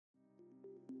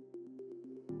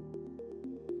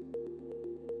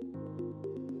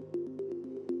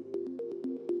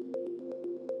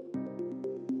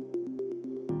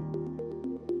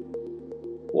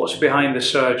What's behind the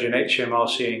surge in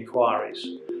HMRC inquiries?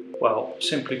 Well,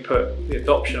 simply put, the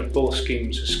adoption of both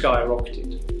schemes has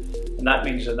skyrocketed, and that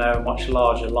means they're now a much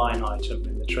larger line item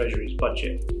in the Treasury's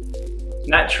budget.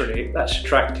 Naturally, that's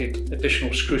attracted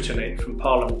additional scrutiny from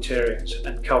parliamentarians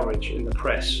and coverage in the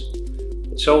press.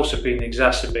 It's also been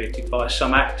exacerbated by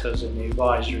some actors in the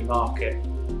advisory market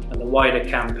and the wider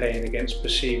campaign against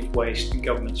perceived waste in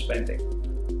government spending.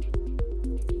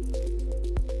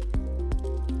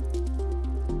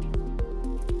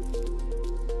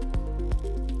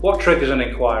 What triggers an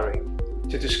inquiry?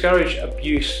 To discourage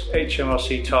abuse,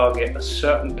 HMRC target a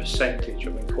certain percentage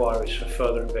of inquiries for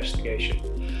further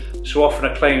investigation. So often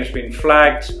a claim has been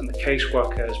flagged and the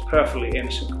caseworker has perfectly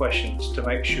innocent questions to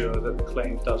make sure that the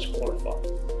claim does qualify.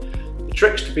 The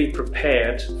trick's to be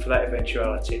prepared for that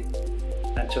eventuality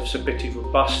and to have submitted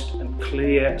robust and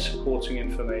clear supporting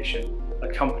information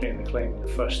accompanying the claim in the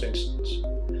first instance.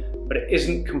 But it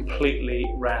isn't completely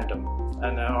random,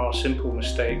 and there are simple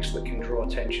mistakes that can draw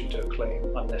attention to a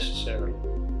claim unnecessarily.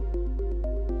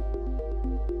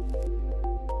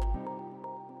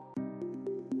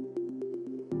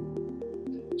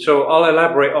 So I'll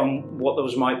elaborate on what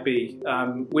those might be.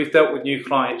 We've dealt with new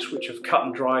clients which have cut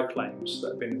and dry claims that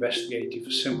have been investigated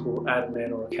for simple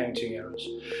admin or accounting errors.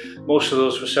 Most of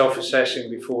those were self-assessing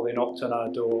before they knocked on our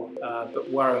door,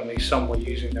 but worryingly some were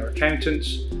using their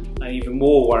accountants, and even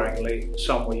more worryingly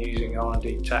some were using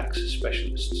R&D tax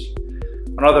specialists.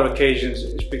 On other occasions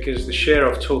it's because the share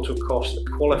of total cost that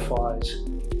qualifies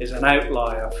is an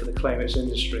outlier for the claimants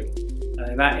industry.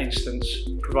 And in that instance,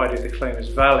 provided the claim is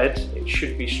valid, it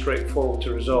should be straightforward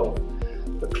to resolve.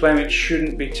 But claimants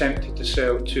shouldn't be tempted to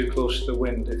sail too close to the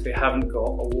wind if they haven't got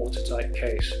a watertight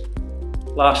case.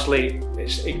 Lastly,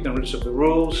 it's ignorance of the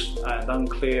rules and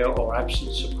unclear or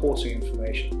absent supporting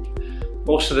information.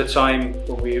 Most of the time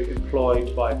when we are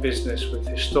employed by a business with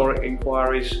historic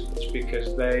inquiries, it's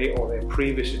because they or their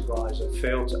previous advisor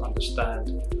failed to understand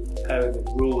how the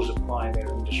rules apply in their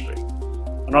industry.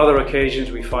 On other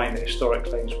occasions we find the historic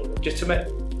claims were legitimate,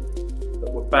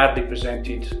 but were badly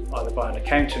presented either by an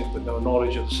accountant with no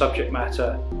knowledge of the subject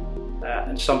matter,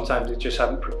 and sometimes they just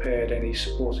haven't prepared any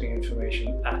supporting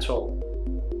information at all.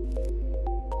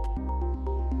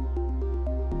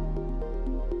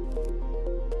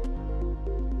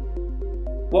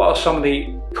 What are some of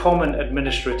the common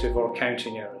administrative or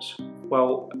accounting errors?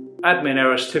 Well, admin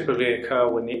errors typically occur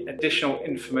when the additional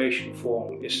information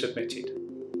form is submitted.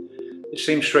 It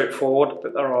seems straightforward,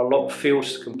 but there are a lot of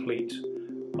fields to complete,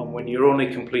 and when you're only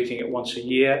completing it once a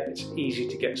year, it's easy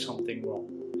to get something wrong,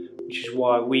 which is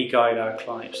why we guide our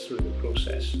clients through the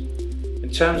process. In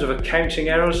terms of accounting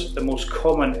errors, the most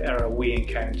common error we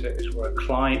encounter is where a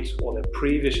client or their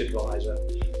previous advisor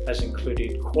has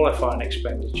included qualifying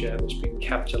expenditure that's been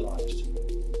capitalised.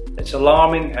 It's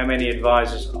alarming how many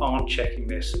advisors aren't checking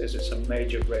this, as it's a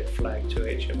major red flag to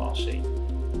HMRC.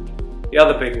 The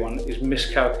other big one is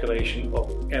miscalculation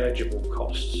of eligible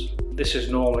costs. This is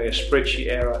normally a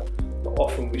spreadsheet error, but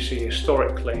often we see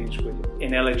historic claims with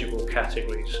ineligible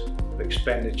categories of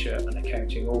expenditure and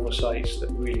accounting oversights that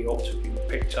really ought to have been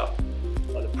picked up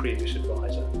by the previous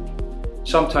advisor.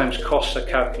 Sometimes costs are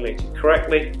calculated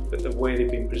correctly, but the way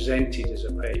they've been presented is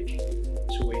opaque.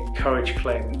 So we encourage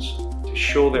claimants to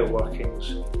show their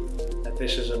workings, and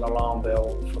this is an alarm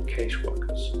bell for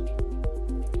caseworkers.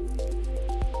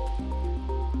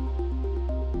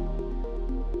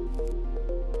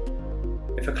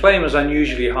 If a claim is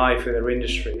unusually high for their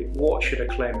industry, what should a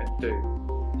claimant do?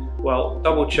 Well,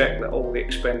 double check that all the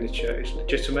expenditure is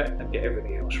legitimate and get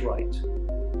everything else right.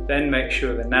 Then make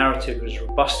sure the narrative is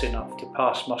robust enough to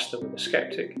pass muster with a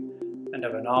skeptic, and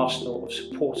have an arsenal of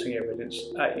supporting evidence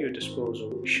at your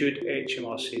disposal should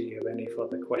HMRC have any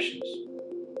further questions.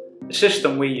 The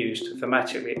system we use to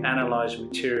thematically analyse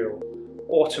material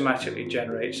automatically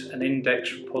generates an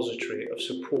index repository of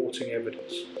supporting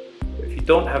evidence. But if you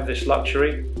don't have this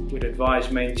luxury, we'd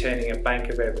advise maintaining a bank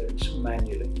of evidence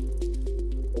manually.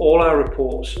 All our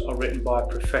reports are written by a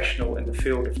professional in the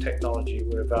field of technology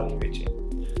we're evaluating,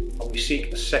 and we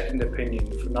seek a second opinion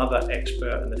from another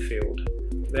expert in the field.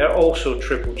 They are also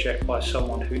triple checked by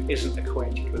someone who isn't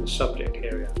acquainted with the subject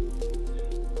area.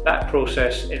 That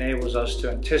process enables us to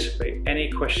anticipate any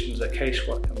questions a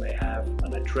caseworker may have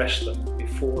and address them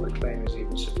before the claim is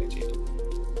even submitted.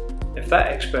 If that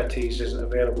expertise isn't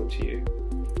available to you,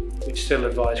 we'd still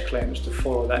advise claimants to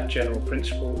follow that general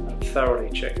principle and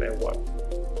thoroughly check their work.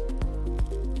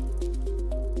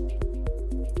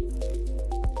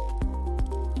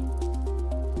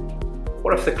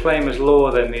 What if the claim is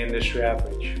lower than the industry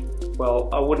average? Well,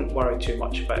 I wouldn't worry too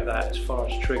much about that as far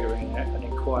as triggering an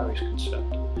inquiry is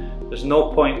concerned. There's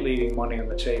no point leaving money on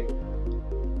the table.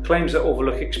 Claims that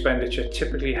overlook expenditure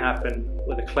typically happen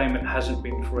where the claimant hasn't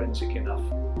been forensic enough.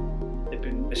 They've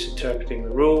been misinterpreting the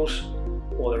rules,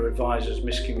 or their advisors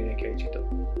miscommunicated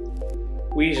them.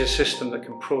 We use a system that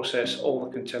can process all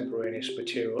the contemporaneous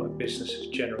material a business has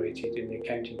generated in the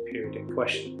accounting period in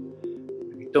question.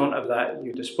 If you don't have that at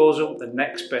your disposal, the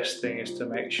next best thing is to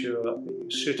make sure that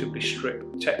you suitably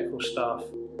strip technical staff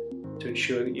to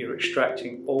ensure that you're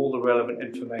extracting all the relevant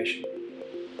information.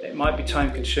 It might be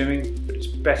time consuming, but it's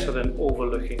better than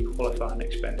overlooking qualifying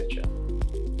expenditure.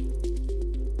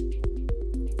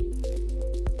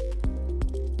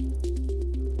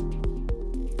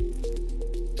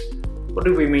 What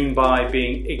do we mean by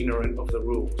being ignorant of the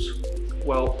rules?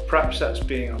 Well, perhaps that's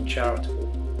being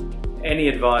uncharitable. Any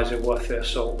advisor worth their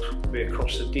salt will be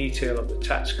across the detail of the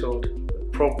tax code.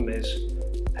 The problem is,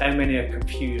 how many are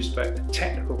confused about the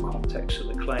technical context of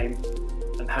the claim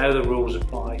and how the rules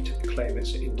apply to the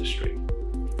claimant's industry.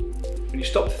 When you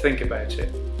stop to think about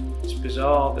it, it's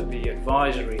bizarre that the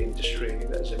advisory industry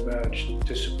that has emerged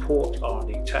to support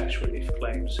R&D tax relief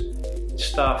claims is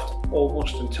staffed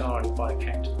almost entirely by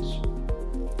accountants.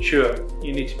 Sure,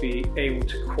 you need to be able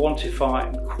to quantify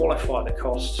and qualify the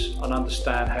costs and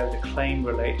understand how the claim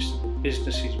relates to the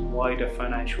business's wider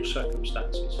financial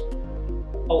circumstances.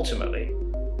 Ultimately,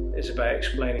 it's about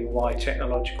explaining why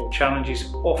technological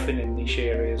challenges, often in niche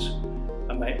areas,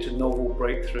 amount to novel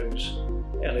breakthroughs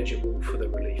eligible for the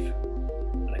relief.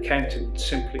 An accountant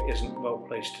simply isn't well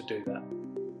placed to do that.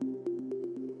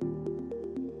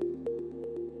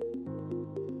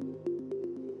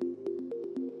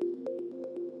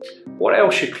 What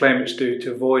else should claimants do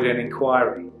to avoid an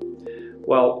inquiry?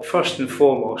 Well, first and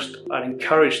foremost, I'd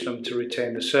encourage them to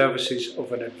retain the services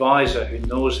of an advisor who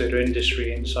knows their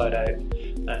industry inside out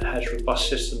and has robust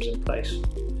systems in place.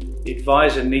 The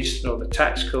advisor needs to know the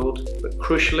tax code, but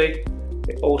crucially,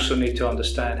 they also need to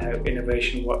understand how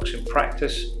innovation works in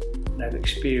practice and have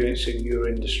experience in your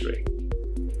industry.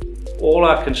 All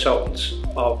our consultants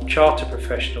are chartered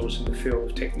professionals in the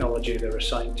field of technology they're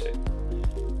assigned to.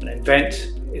 An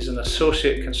Invent is an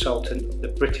associate consultant of the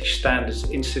British Standards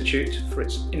Institute for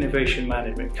its innovation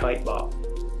management kite bar.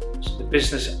 So the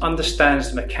business understands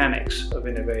the mechanics of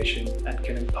innovation and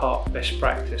can impart best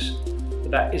practice,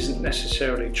 but that isn't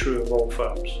necessarily true of all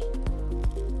firms.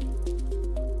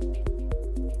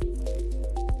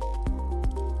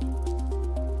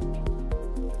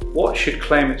 What should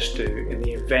claimants do in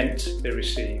the event they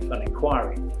receive an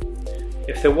inquiry?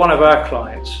 If they're one of our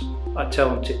clients, I tell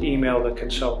them to email the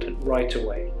consultant right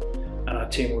away and our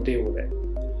team will deal with it.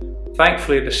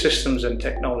 Thankfully, the systems and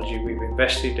technology we've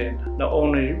invested in not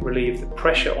only relieve the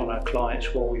pressure on our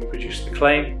clients while we produce the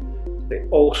claim, they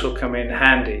also come in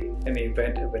handy in the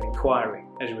event of an inquiry,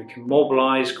 as we can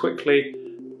mobilise quickly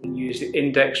and use the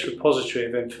index repository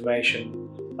of information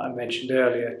I mentioned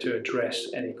earlier to address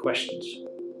any questions.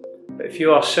 But if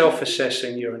you are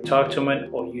self-assessing your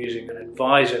entitlement or using an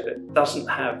advisor that doesn't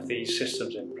have these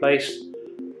systems in place,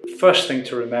 the first thing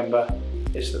to remember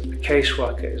is that the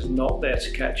caseworker is not there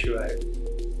to catch you out.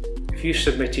 If you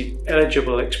submitted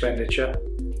eligible expenditure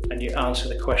and you answer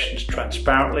the questions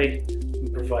transparently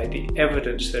and provide the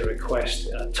evidence they request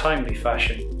in a timely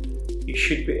fashion, you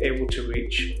should be able to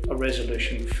reach a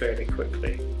resolution fairly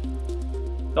quickly.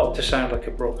 Not to sound like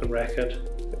a broken record,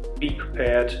 but be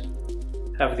prepared,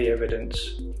 have the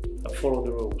evidence, and follow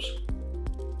the rules.